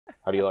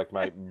How do you like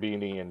my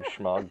beanie and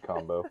schmog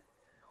combo?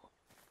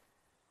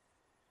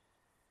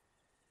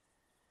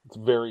 It's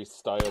very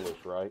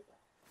stylish, right?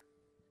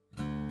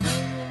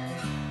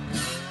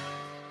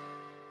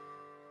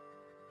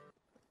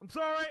 I'm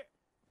sorry.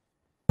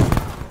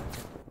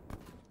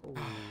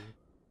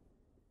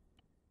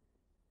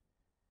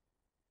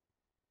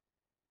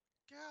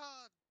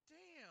 God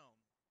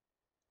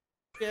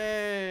damn.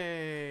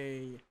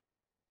 Yay!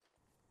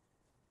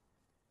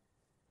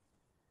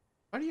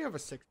 Why do you have a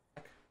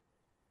six-pack?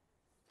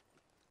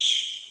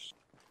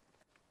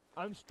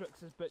 I'm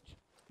Strix's bitch.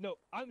 No,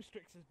 I'm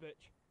Strix's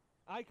bitch.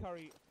 I've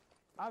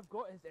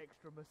got his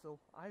extra missile.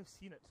 I've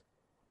seen it.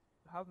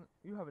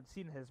 You haven't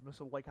seen his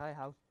missile like I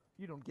have.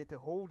 You don't get to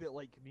hold it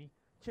like me.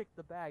 Check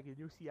the bag and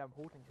you'll see I'm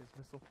holding his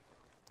missile.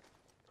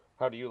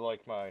 How do you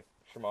like my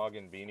schmog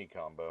and beanie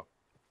combo?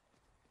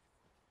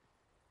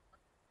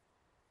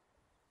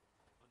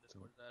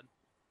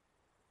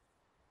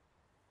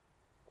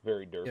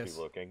 Very derpy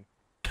looking.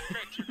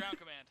 Strix, your ground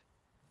command.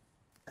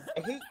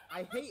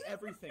 I hate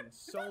everything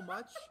so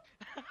much.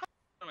 I'm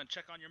gonna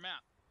check on your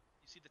map.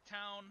 You see the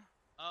town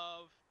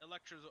of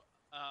Electro.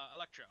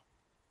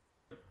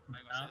 I'm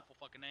not gonna say the full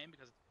fucking name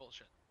because it's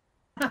bullshit.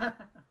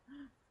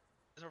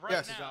 As of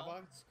right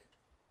now,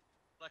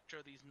 Electro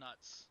these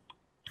nuts.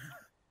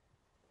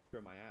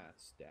 For my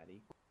ass,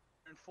 daddy.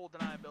 We're in full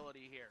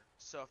deniability here.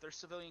 So if there's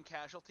civilian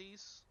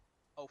casualties,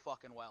 oh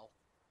fucking well.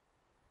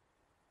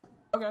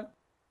 Okay.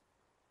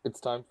 It's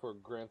time for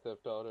Grand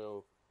Theft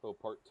Auto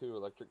Part 2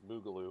 Electric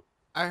Boogaloo.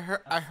 I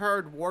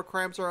heard war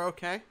crimes are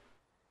okay.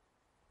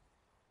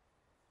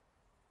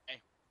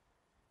 Hey.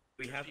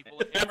 We have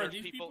Remember,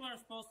 these people are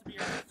supposed to be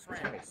our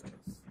friends.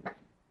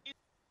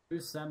 Do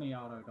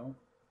semi-auto, don't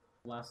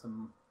blast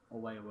them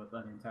away with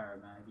an entire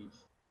mag each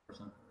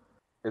person.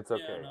 It's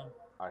okay. Yeah, no,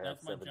 I have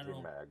that's my 17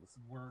 general mags.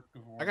 work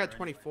of I got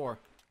 24.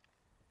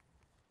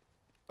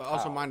 But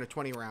also Ow. mine are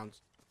 20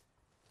 rounds.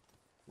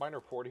 Mine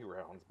are 40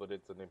 rounds, but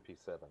it's an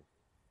MP7.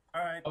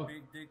 Alright, Oh.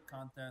 big dig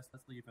contest,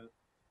 let's leave it.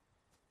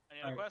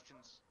 Any other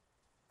questions?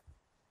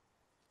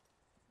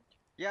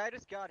 Yeah, I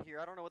just got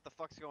here. I don't know what the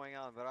fuck's going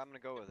on, but I'm gonna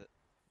go with it.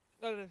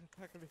 No,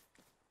 attack me.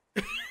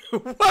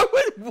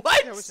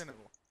 What? Yeah, what's in it?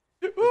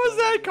 Who was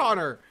that,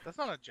 Connor? That's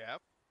not a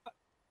jab.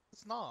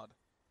 It's nod.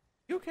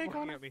 You okay, Looking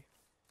Connor? at me.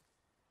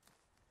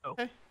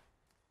 Okay.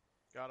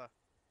 Gotta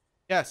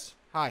Yes.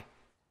 Hi.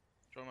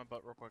 show my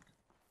butt real quick.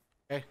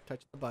 Okay,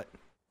 touch the butt.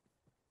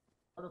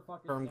 What the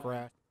fuck is Firm that?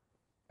 grass.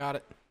 Got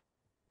it.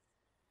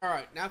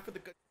 Alright, now for the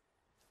good.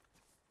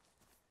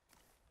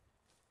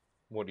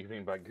 What do you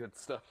mean by good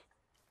stuff?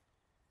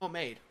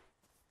 Homemade.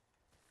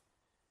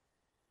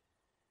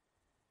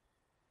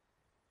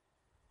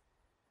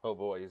 Oh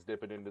boy, he's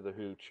dipping into the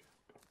hooch.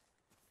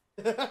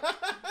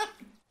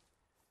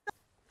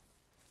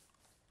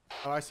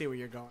 Oh, I see where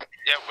you're going.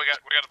 Yeah, we got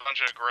a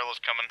bunch of gorillas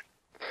coming.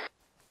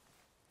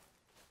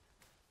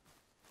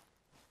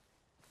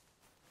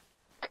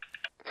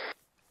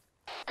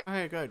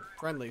 Okay, good.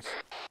 Friendlies.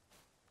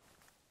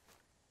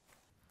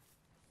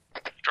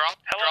 Drop,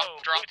 Hello,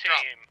 drop.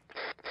 team.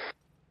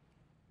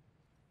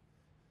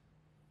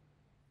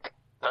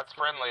 That's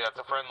friendly, that's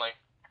a friendly.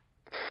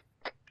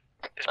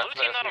 Is That's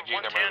blue team the not on SPG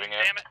they're 110? moving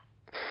in. Damn it.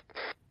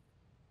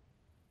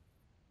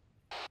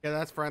 Yeah,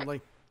 that's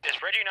friendly. Is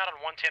Reggie not on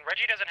 110?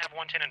 Reggie doesn't have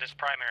 110 in his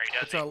primary,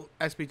 does It's a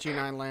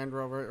SPG-9 Land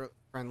Rover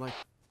friendly.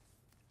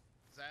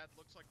 Zad,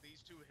 looks like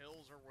these two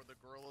hills are where the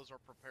gorillas are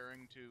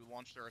preparing to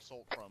launch their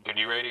assault from. Could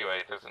you radio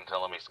Aethys and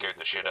tell him he scared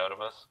the shit out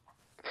of us?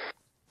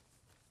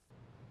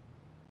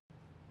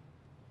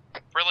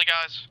 Really,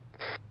 guys?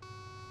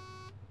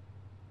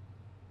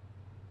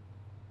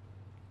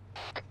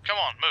 Come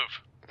on,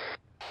 move.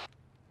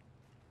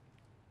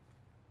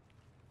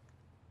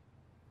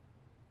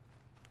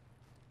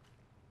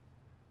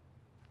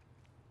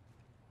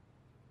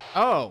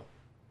 Oh,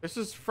 this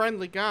is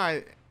friendly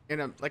guy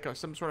in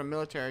some sort of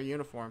military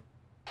uniform.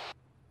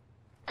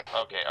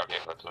 Okay,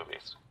 let's move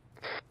east.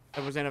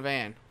 That was in a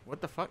van.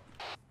 What the fuck?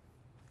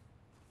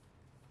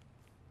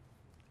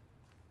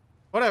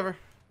 Whatever.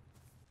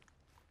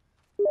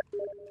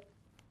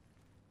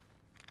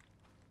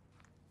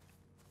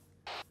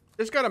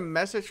 Just got a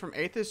message from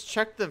Aethys.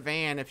 Check the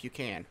van if you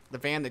can. The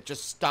van that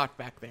just stopped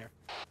back there.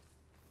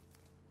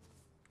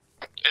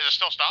 Is it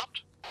still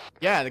stopped?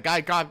 Yeah, the guy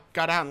got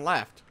out and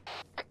left.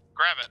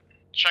 Grab it.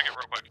 Check it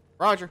real quick.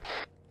 Roger.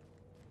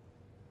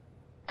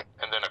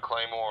 And then a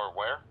claymore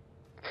where?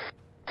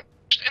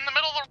 Just in the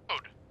middle of the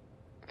road.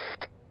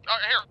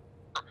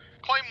 Here.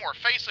 Claymore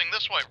facing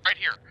this way, right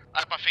here.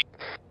 At my feet.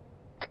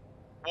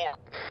 War.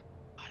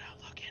 Oh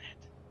no, look in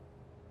it.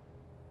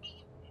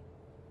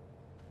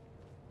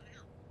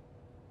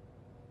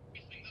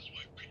 Facing this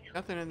way, right here.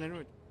 Nothing in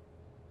there.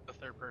 The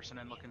third person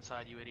and look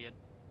inside, you idiot.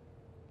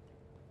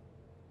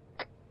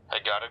 Hey,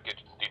 got it.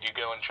 Did you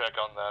go and check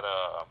on that,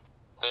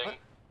 thing?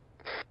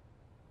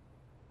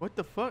 What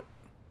the fuck?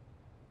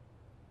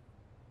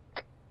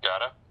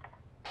 Got it?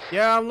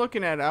 Yeah, I'm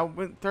looking at it. I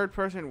went third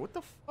person. What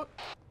the fuck?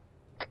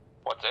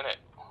 What's in it?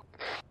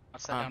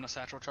 I've set down a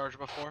satchel charge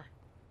before.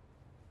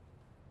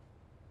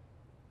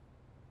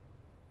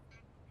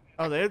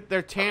 Oh,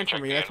 they're tan for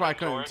me. That's why I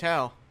couldn't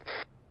tell.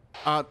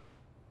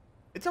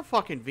 It's a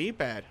fucking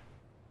V-bed.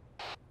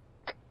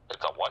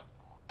 It's a what?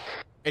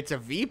 It's a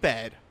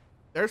V-bed.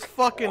 There's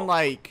fucking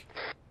like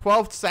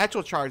 12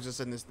 satchel charges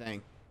in this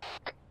thing.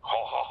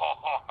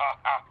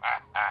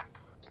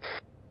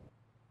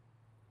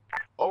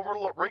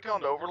 Overlord,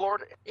 Recon to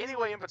Overlord. Any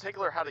way in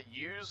particular how to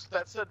use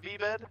that said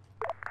V-bed?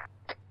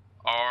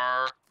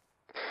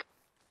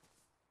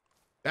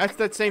 That's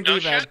that same No,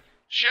 V-bed.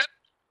 Shit!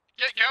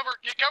 Get cover!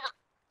 Get cover!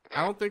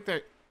 I don't think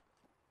that.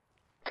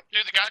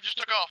 Dude, the guy just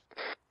took off.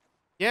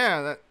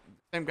 Yeah, that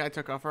same guy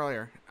took off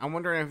earlier. I'm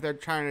wondering if they're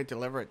trying to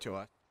deliver it to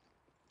us.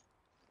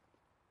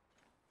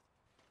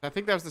 I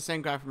think that was the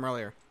same guy from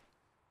earlier.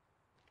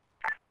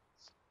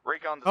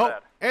 Recon to Oh,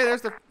 that. hey,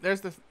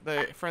 there's the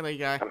friendly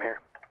guy. I'm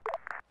here.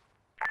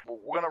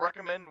 We're gonna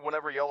recommend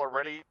whenever y'all are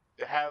ready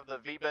to have the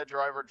V-bed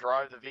driver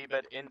drive the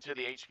V-bed into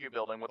the HQ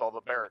building with all the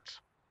barracks.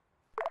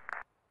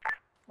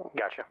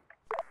 Gotcha.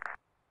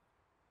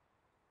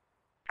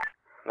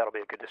 That'll be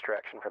a good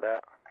distraction for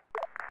that.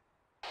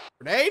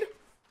 Grenade?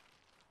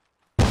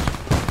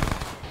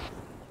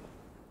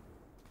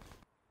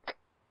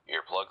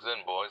 Earplugs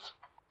in, boys.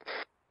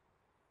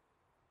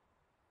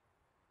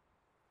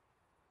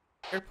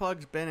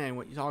 Earplugs been in.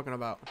 What you talking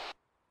about?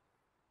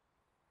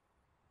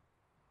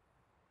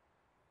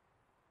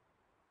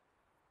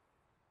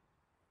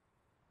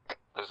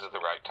 This is the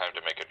right time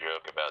to make a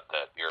joke about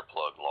that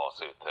earplug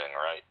lawsuit thing,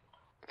 right?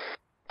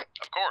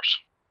 Of course.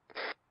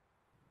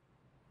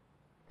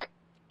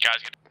 Guys,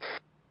 get...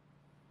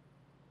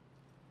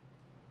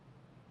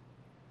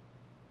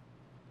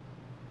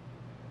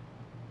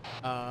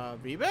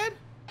 V-bed?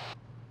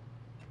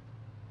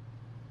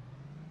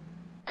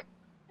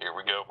 Here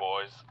we go,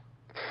 boys.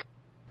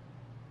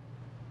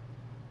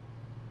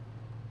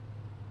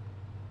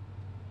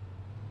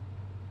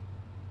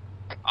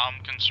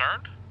 I'm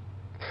concerned.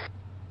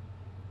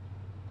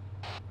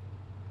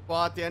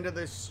 Well, at the end of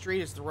the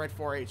street is the Red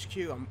 4 HQ.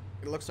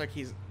 It looks like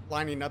he's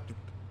lining up to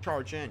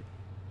charge in.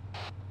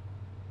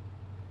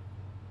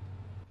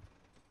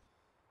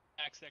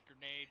 Axe that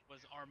grenade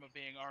was Arma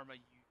being Arma,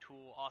 you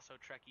tool. Also,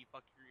 Trekkie,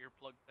 fuck your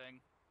earplug thing.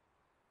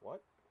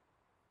 What?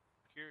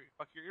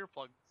 Fuck your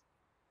earplugs.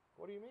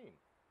 What do you mean?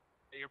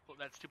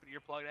 That stupid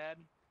earplug ad?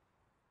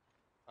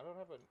 I don't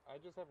have I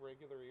just have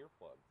regular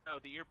earplugs. No,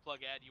 the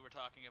earplug ad you were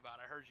talking about.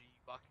 I heard you, you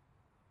fuck.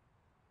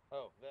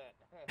 Oh, that.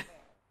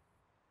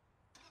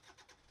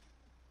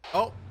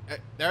 Oh,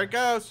 there it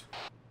goes.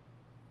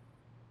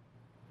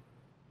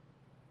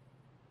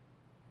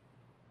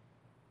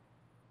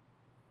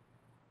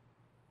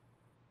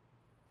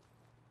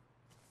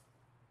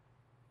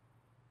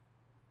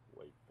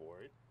 Wait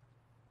for it.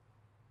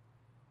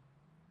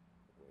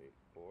 Wait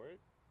for it.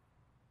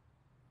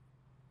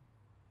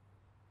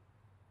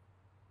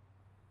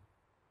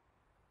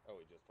 Oh,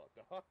 we just fucked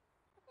off.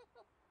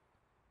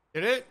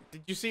 Did it?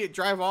 Did you see it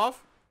drive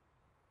off?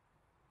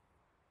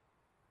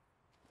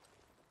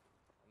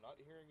 I'm not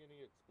hearing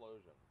any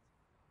explosions.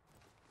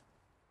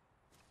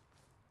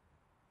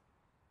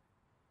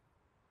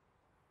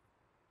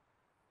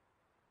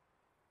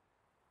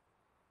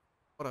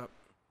 What up?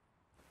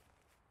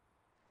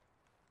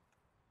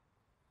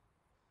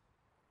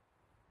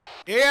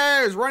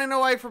 Yeah, he's running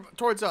away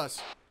towards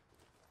us.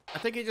 I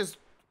think he just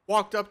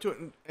walked up to it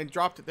and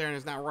dropped it there and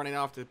is now running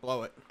off to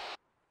blow it.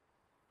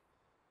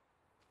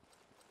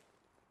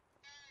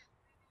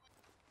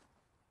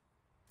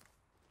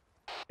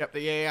 Yep,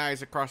 the AI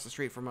is across the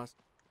street from us.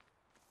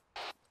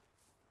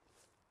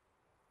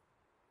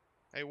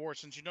 Hey, War,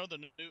 since you know the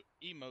new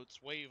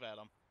emotes, wave at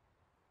them.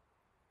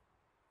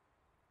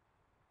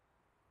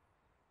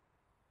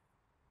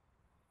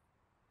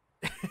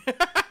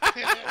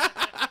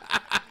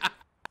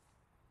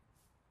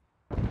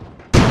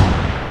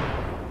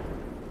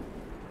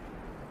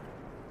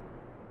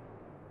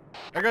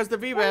 There goes the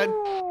V-bed.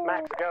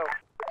 Max, go.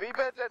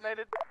 V-bed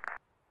detonated.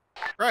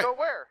 Right. Go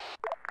where?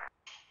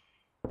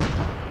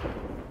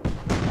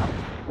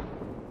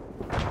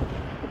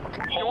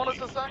 You want us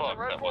to send the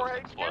Red 4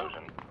 HQ?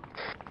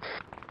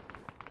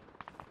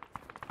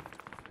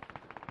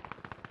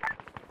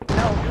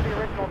 No, do the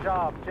original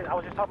job. I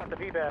was just talking about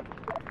the V-bed.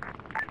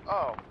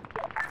 Oh.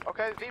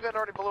 Okay, V-bed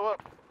already blew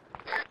up.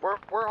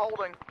 We're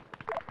holding.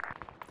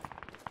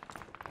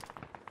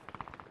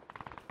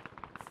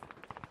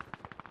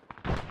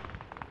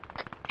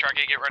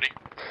 Trekkie, get ready.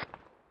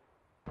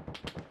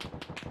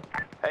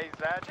 Hey,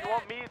 Zad, you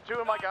want me, two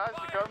of my guys,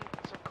 to come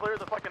to clear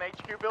the fucking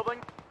HQ building?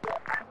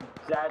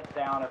 Zad's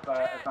down if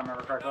I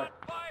remember correctly.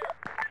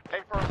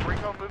 Hey, for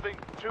Recon moving,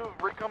 two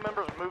Recon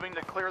members moving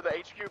to clear the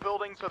HQ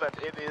building so that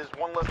it is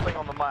one less thing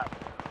on the map.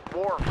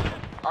 War.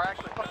 Or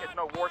actually, fuck it,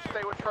 no, War,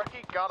 stay with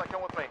Trekkie. Gotta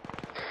come with me.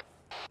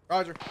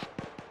 Roger.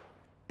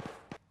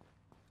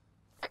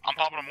 I'm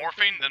popping a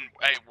morphine, then,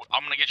 hey,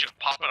 I'm gonna get you to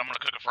pop it, I'm gonna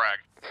cook a frag.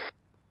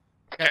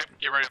 Okay,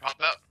 get ready to pop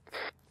that.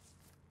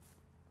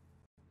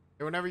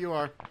 Hey, whenever you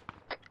are.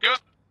 Good.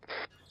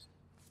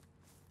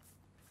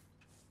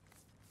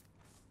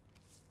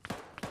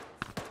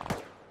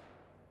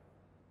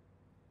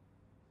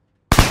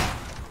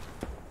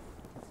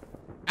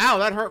 Ow! Ow,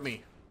 that hurt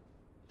me.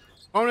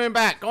 Going in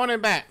back, going in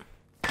back.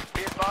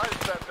 Be advised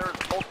that there's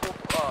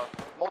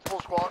multiple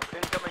squads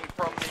incoming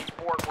from the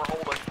fort we're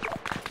holding.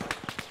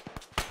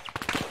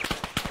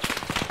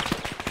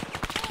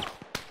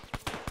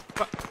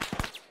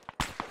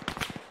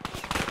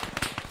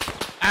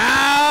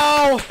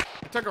 Ow!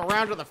 I took a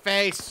round to the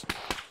face.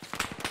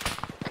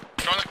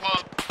 Join the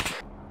club.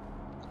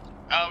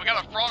 We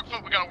got a frog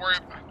foot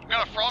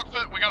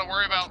we gotta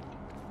worry about.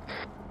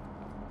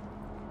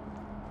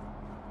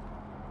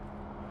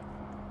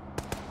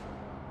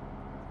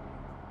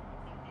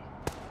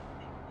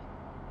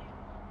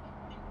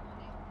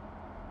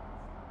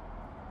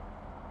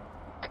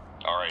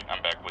 Alright,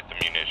 I'm back with the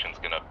munitions.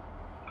 Gonna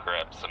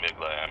grab some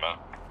Igla ammo.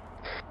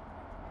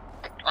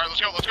 Alright,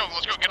 let's go.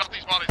 Get off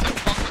these bodies.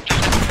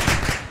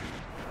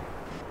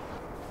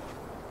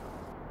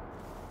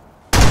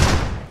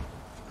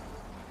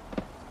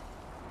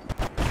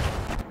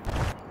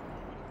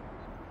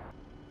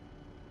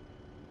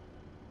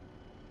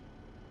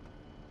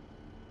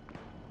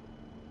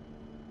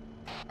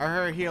 I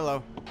heard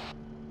Hilo.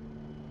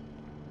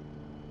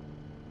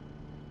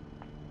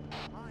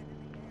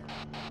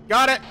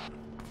 Got it!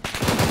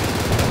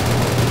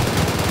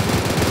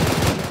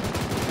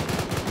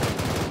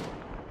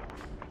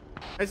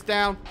 It's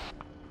down.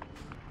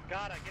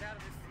 Gotta get out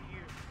of this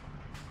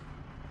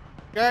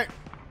CU. Okay,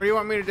 what do you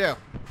want me to do?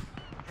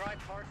 Drive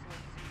parcel in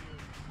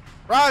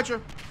CU.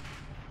 Roger.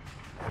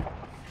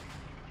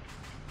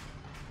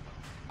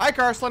 Hi,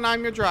 Carsland.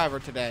 I'm your driver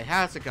today.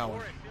 How's it going? Or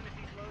as soon as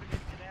he's loaded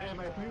into that, Yeah,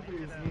 my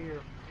Uber is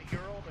here. The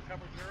Ural, the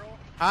covered Ural.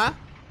 Huh?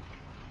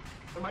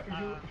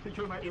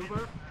 You're my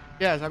Uber?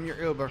 Yes, I'm your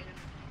Uber.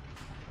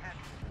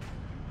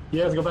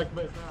 Yes, go back to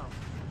base now.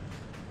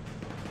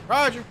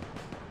 Roger.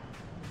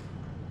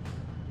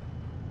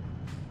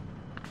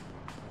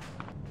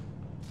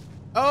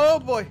 Oh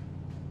boy.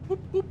 Boop,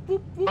 boop,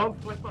 boop, boop.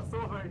 Don't flip us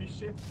over any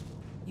shit.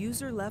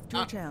 User left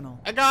your channel.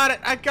 I got it.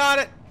 I got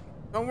it.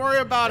 Don't worry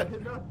about it.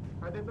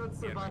 I did not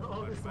survive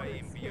all this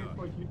way for you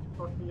to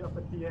fuck me up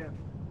at the end.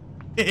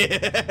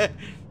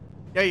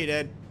 Yeah, you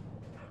did.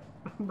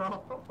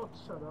 No,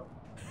 shut up.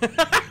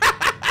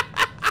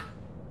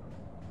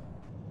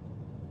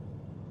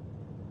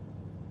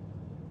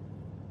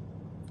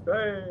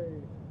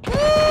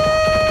 Hey!